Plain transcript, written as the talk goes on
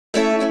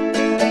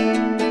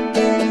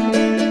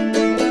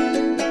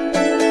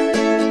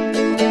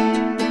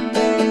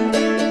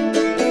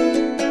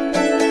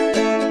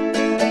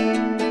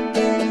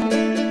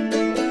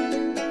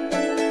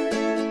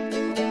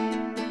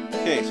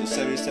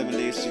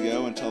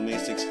ago until May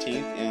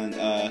 16th, and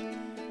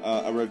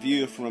a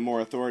review from a more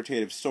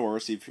authoritative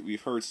source.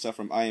 We've heard stuff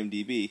from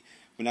IMDb,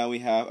 but now we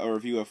have a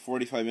review of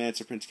 45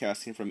 minutes of Prince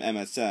Caspian from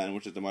MSN,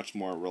 which is a much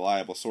more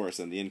reliable source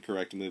than the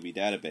Incorrect Movie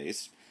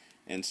Database.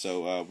 And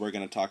so we're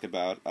going to talk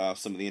about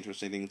some of the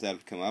interesting things that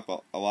have come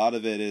up. A lot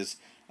of it is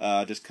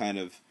just kind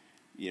of,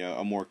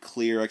 a more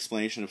clear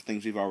explanation of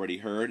things we've already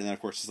heard, and then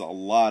of course there's a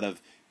lot of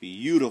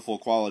beautiful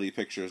quality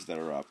pictures that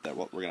are up that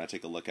we're going to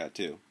take a look at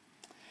too.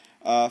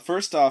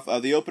 First off,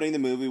 the opening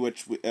of the movie,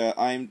 which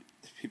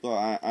people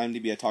at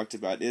IMDb had talked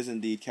about, is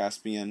indeed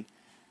Caspian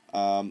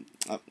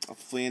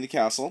fleeing the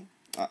castle.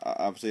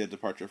 Obviously a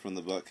departure from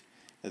the book.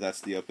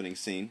 That's the opening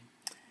scene.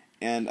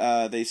 And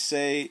they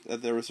say,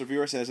 that the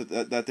reviewer says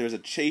that there's a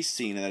chase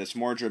scene and that it's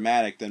more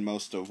dramatic than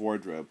most of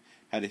Wardrobe.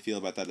 How do you feel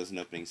about that as an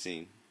opening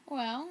scene?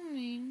 Well, I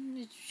mean,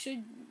 it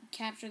should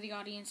capture the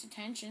audience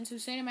attention, so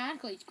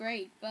cinematically it's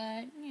great,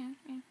 but, yeah,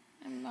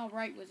 I'm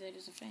alright with it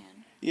as a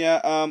fan.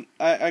 Yeah,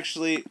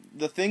 actually,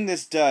 the thing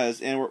this does,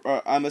 and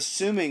I'm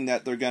assuming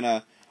that they're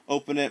gonna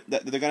open it,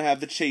 that they're gonna have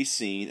the chase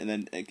scene, and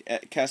then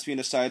Caspian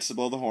decides to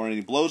blow the horn, and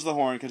he blows the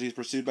horn because he's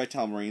pursued by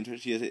Telmarines,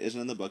 which he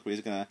isn't in the book, but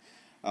he's gonna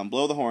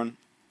blow the horn,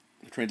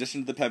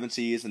 transition to the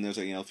Pevensies, and there's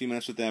a few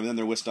minutes with them, and then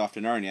they're whisked off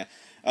to Narnia.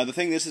 The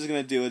thing this is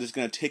gonna do is it's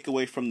gonna take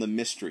away from the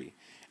mystery.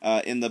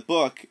 In the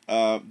book,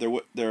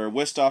 they're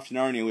whisked off to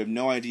Narnia. We have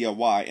no idea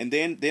why, and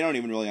they don't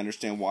even really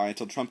understand why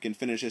until Trumpkin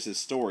finishes his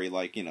story,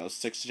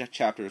 6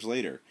 chapters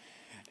later.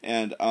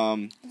 And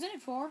isn't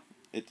it 4?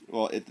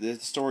 The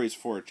story is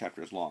 4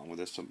 chapters long. Well,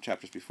 there's some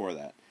chapters before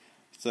that,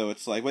 so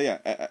it's like, well,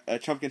 yeah,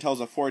 Trumpkin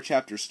tells a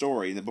 4-chapter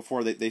story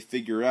before they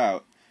figure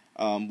out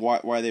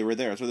why they were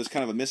there. So there's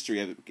kind of a mystery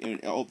of it. They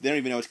don't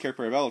even know it's Cair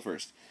Bella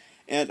first.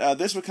 And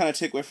this would kind of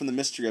take away from the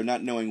mystery of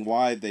not knowing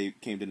why they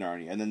came to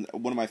Narnia. And then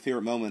one of my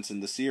favorite moments in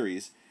the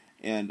series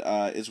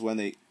is when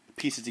they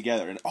piece it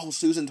together. And,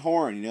 Susan's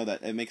horn,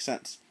 that it makes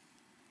sense.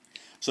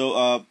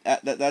 So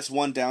that's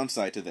one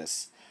downside to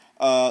this.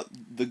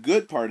 The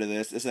good part of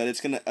this is that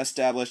it's going to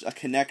establish a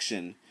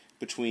connection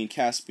between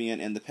Caspian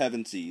and the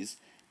Pevensies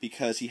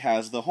because he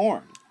has the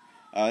horn.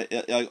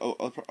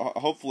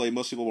 Hopefully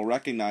most people will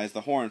recognize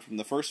the horn from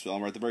the first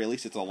film, or at the very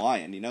least it's a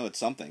lion. It's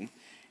something.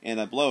 And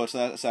I blow it, so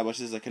that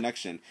establishes a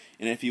connection.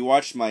 And if you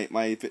watch my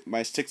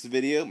 6th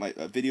video, my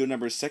video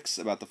number 6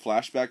 about the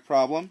flashback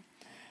problem,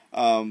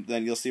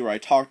 then you'll see where I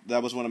talked.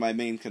 That was one of my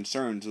main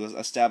concerns, was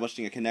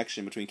establishing a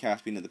connection between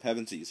Caspian and the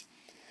Pevensies.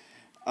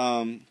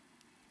 And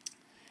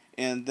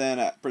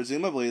then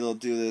presumably they'll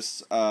do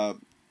this. They're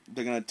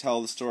going to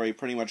tell the story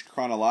pretty much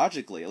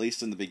chronologically, at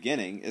least in the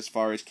beginning, as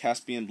far as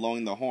Caspian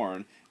blowing the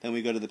horn. Then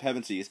we go to the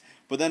Pevensies.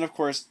 But then, of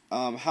course,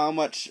 how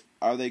much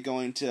are they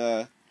going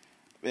to?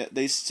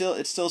 It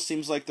still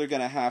seems like they're going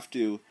to have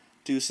to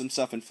do some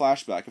stuff in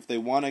flashback. If they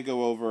want to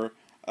go over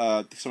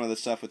some of the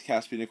stuff with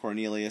Caspian and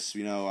Cornelius,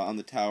 on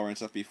the tower and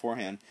stuff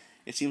beforehand,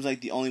 it seems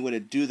like the only way to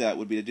do that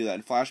would be to do that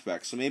in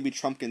flashback. So maybe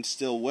Trumpkin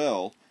still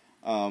will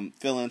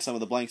fill in some of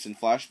the blanks in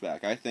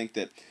flashback. I think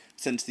that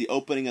since the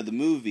opening of the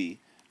movie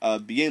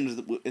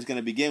is going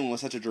to begin with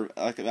such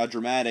a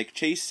dramatic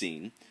chase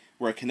scene,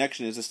 where a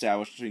connection is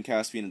established between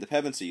Caspian and the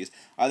Pevensies,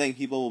 I think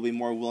people will be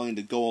more willing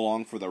to go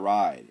along for the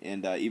ride.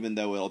 And even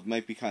though it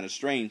might be kind of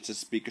strange to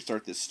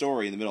start this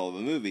story in the middle of a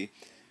movie,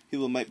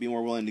 people might be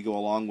more willing to go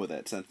along with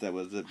it, since that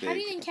was a big... How do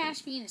you think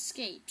Caspian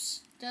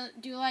escapes? Do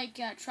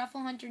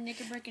Truffle Hunter,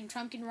 Knickerbrick, and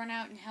Trumpkin run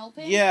out and help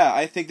him? Yeah,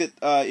 I think that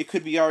it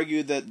could be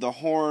argued that the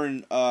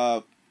horn...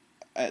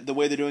 the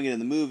way they're doing it in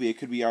the movie, it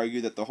could be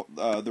argued that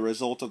the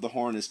result of the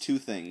horn is 2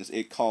 things.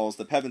 It calls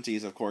the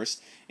Pevensies, of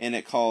course, and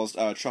it calls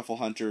Truffle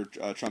Hunter,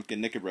 Trumpkin,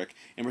 Knickerbrick,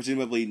 and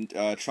presumably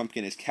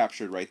Trumpkin is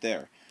captured right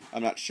there.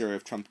 I'm not sure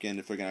if they're going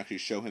to actually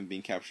show him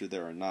being captured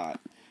there or not.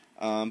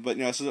 But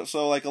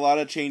so like a lot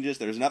of changes.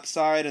 There's an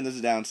upside and there's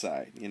a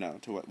downside,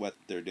 to what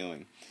they're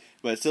doing.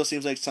 But it still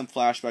seems like some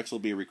flashbacks will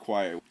be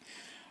required.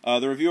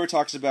 The reviewer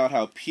talks about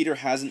how Peter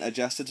hasn't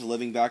adjusted to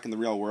living back in the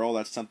real world.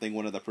 That's something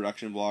one of the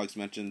production blogs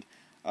mentioned.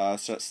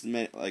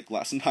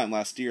 Sometime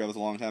last year, that was a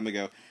long time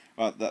ago,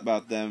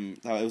 about them,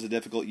 how it was a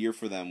difficult year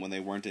for them when they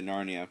weren't in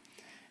Narnia,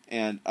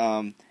 and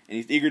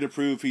he's eager to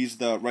prove he's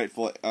the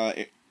rightful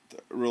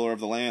ruler of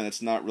the land.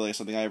 It's not really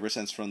something I ever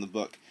sensed from the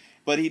book,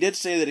 but he did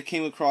say that it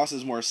came across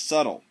as more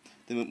subtle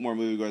than more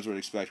moviegoers would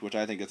expect, which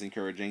I think is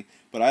encouraging.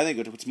 But I think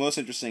what's most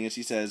interesting is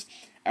he says,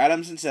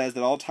 Adamson says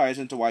that all ties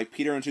into why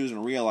Peter and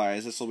Susan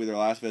realize this will be their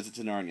last visit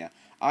to Narnia.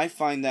 I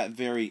find that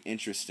very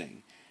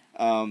interesting.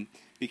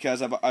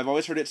 Because I've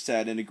always heard it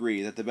said and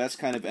agree that the best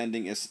kind of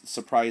ending is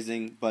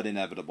surprising but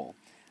inevitable.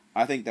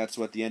 I think that's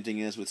what the ending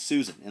is with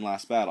Susan in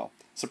Last Battle.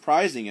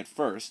 Surprising at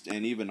first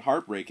and even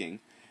heartbreaking,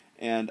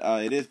 and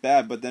it is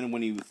bad. But then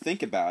when you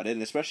think about it,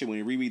 and especially when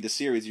you reread the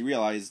series, you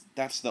realize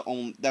that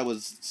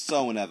was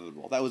so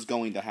inevitable. That was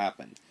going to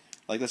happen.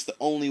 That's the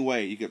only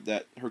way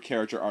that her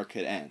character arc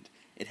could end.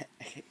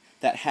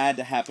 That had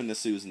to happen to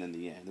Susan in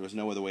the end. There was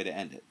no other way to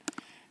end it,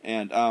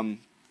 and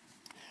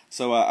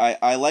So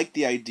I like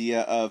the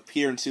idea of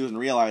Peter and Susan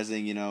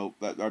realizing,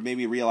 or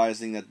maybe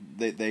realizing that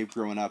they've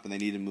grown up and they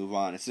need to move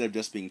on instead of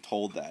just being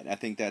told that. I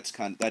think that's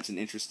an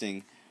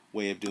interesting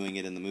way of doing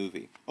it in the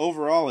movie.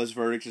 Overall, his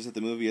verdict is that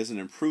the movie is an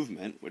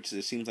improvement, which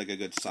seems like a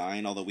good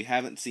sign, although we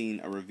haven't seen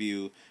a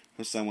review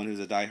from someone who's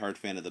a diehard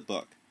fan of the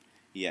book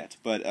yet.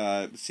 But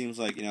it seems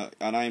like,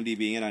 on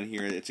IMDb and on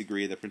here, it's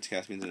agreed that Prince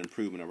Caspian's an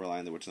improvement over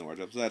Lion, the Witch, and the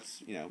Wardrobe, so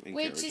that's, encouraging.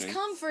 Which is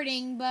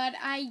comforting, but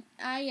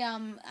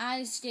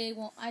I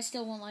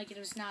still won't like it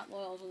if it's not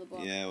loyal to the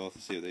book. Yeah, we'll have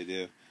to see what they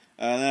do.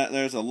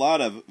 There's a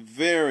lot of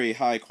very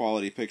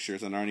high-quality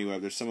pictures on Narnia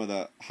Web. There's some of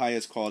the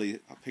highest quality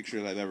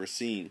pictures I've ever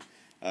seen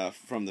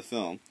from the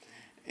film,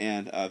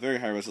 and very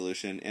high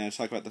resolution. And let's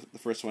talk about the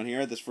first one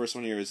here. This first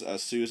one here is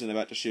Susan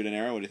about to shoot an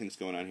arrow. What do you think's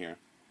going on here?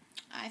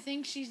 I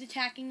think she's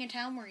attacking a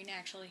town marine,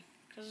 actually.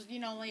 Because,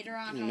 later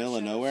on... In the middle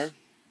of nowhere?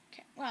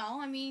 Okay. Well,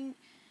 I mean,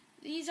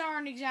 these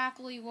aren't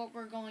exactly what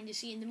we're going to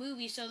see in the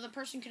movie, so the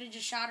person could have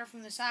just shot her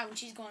from the side when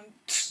she's going...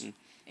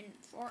 in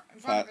front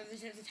of her,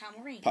 the town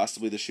marine.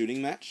 Possibly the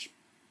shooting match.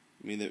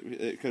 I mean,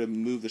 it could have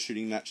moved the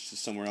shooting match to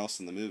somewhere else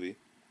in the movie.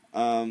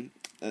 The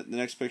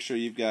next picture,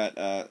 you've got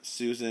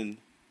Susan...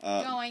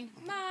 going,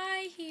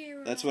 my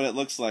hero. That's what it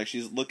looks like.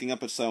 She's looking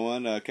up at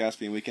someone,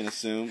 Caspian, we can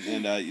assume.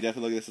 And you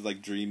definitely look at this as,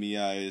 like, dreamy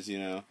eyes,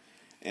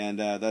 And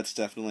that's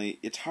definitely...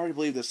 It's hard to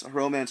believe this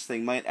romance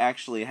thing might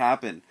actually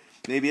happen.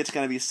 Maybe it's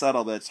going to be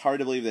subtle, but it's hard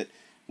to believe that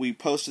we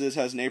posted this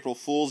as an April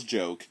Fool's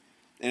joke.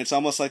 And it's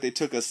almost like they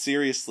took us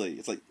seriously.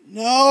 It's like,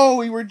 no,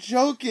 we were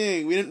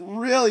joking. We didn't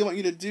really want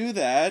you to do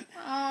that.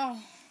 Oh.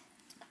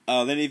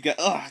 Then you've got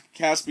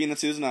Caspian and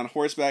Susan on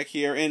horseback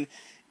here. And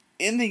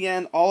in the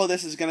end, all of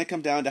this is going to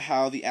come down to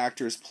how the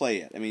actors play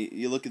it. I mean,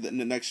 you look at the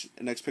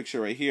next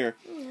picture right here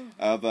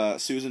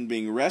of Susan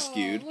being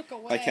rescued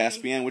by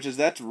Caspian,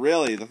 that's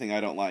really the thing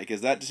I don't like, is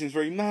that just seems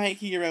very my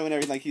hero and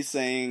everything like he's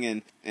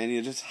saying,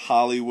 and just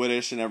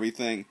Hollywoodish and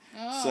everything.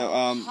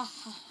 Oh. So,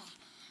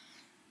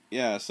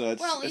 yeah, so it's...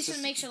 Well, at least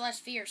it makes her less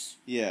fierce.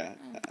 Yeah,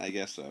 I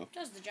guess so.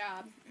 Does the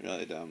job.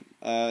 Really dumb.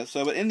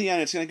 But in the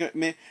end, it's going to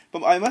go...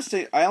 But I must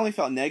say, I only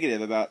felt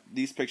negative about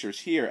these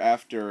pictures here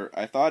after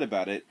I thought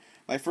about it.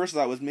 My first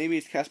thought was maybe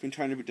it's Caspian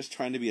trying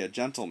to be a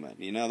gentleman.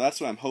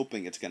 That's what I'm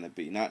hoping it's going to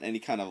be, not any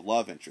kind of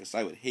love interest.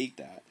 I would hate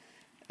that.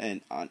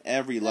 And on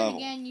every level.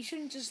 Again, you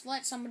shouldn't just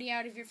let somebody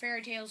out of your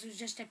fairy tales who's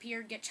just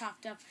appeared get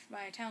chopped up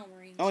by a town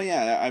marine. Oh,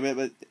 yeah,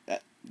 but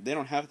they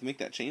don't have to make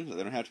that change.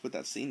 They don't have to put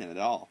that scene in at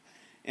all.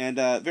 And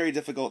very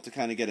difficult to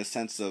kind of get a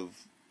sense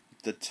of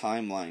the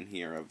timeline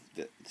here of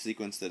the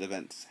sequence that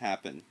events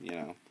happen,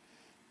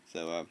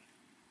 So,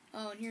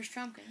 oh, and here's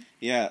Trumpkin.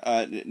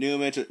 Yeah, new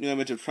image of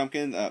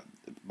Trumpkin.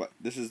 But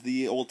this is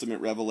the ultimate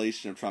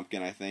revelation of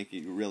Trumpkin, I think.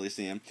 You really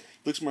see him.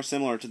 He looks more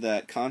similar to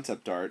that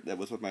concept art that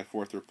was with my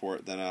fourth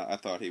report than I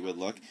thought he would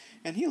look.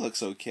 And he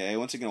looks okay.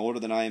 Once again, older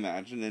than I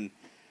imagined. And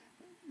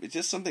it's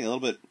just something a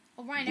little bit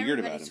weird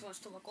about him.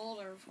 Supposed to look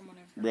older from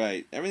whatever.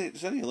 Right.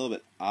 There's something a little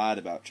bit odd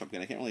about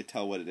Trumpkin. I can't really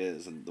tell what it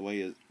is, and the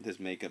way his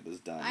makeup is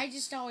done. I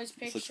just always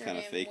picture him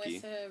fakey.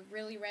 with a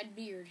really red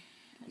beard.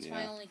 That's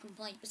my only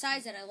complaint.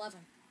 Besides that, I love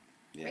him.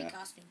 Yeah. Great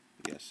costume.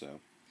 Yes, so.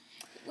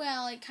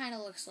 Well, it kind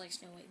of looks like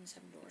Snow White and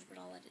Seven Dwarfs, but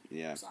I'll let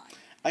it slide.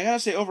 I gotta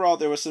say, overall,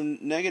 there was some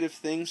negative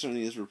things from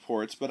these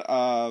reports, but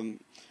I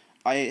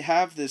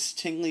have this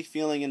tingly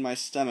feeling in my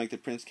stomach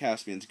that Prince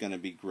Caspian's gonna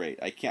be great.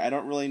 I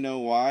don't really know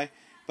why,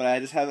 but I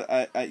just have,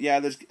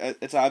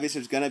 it's obvious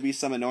there's gonna be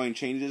some annoying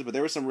changes, but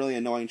there were some really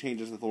annoying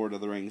changes with Lord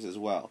of the Rings as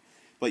well.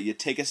 But you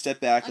take a step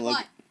back and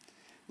look,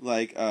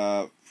 like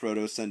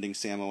Frodo sending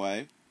Sam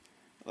away.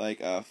 Like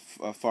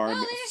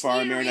Faramir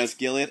and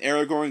Osgiliath,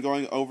 Aragorn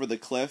going over the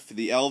cliff,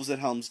 the elves at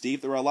Helm's Deep.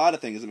 There were a lot of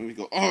things that made me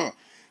go, ugh.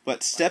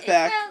 But step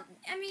back. Well,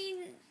 I mean,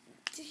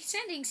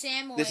 sending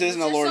Sam away. This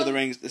isn't a Lord of the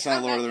Rings. It's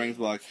not a Lord of the Rings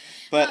blog.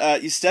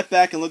 But you step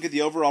back and look at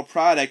the overall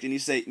product, and you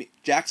say,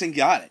 Jackson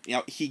got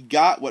it. He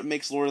got what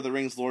makes Lord of the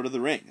Rings Lord of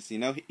the Rings. He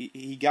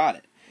got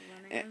it.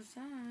 Running out of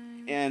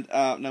time. And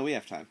no, we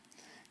have time,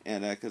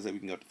 and because we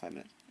can go up to 5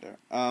 minutes there.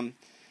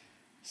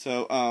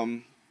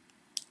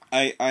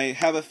 I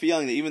have a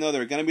feeling that even though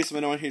there are going to be some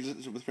annoying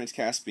changes with Prince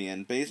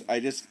Caspian, I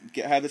just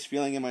have this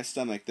feeling in my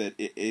stomach that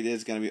it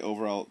is going to be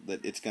overall,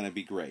 that it's going to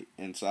be great.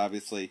 And so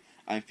obviously,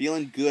 I'm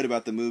feeling good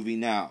about the movie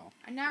now.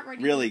 I'm not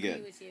ready really to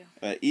agree good. With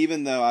you.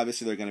 Even though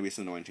obviously there are going to be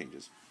some annoying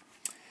changes.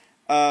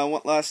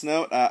 One last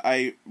note,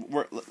 I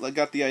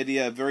got the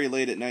idea very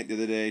late at night the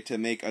other day to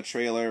make a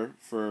trailer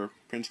for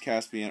Prince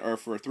Caspian, or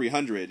for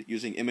 300,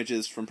 using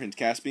images from Prince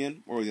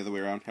Caspian, or the other way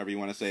around, however you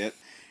want to say it.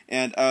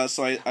 And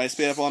so I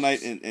stayed up all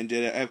night and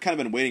did it. I've kind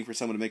of been waiting for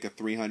someone to make a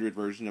 300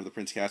 version of the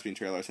Prince Caspian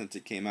trailer since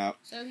it came out.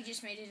 So he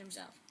just made it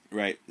himself.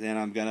 Right. Then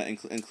I'm going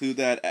to include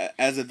that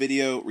as a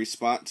video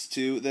response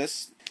to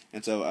this.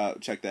 And so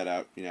check that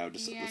out.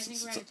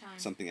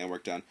 Something I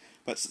worked on.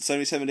 But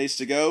 77 days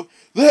to go.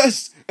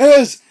 This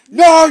is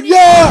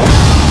Narnia!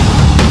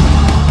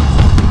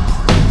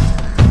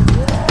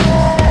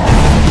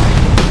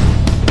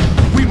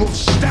 We will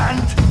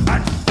stand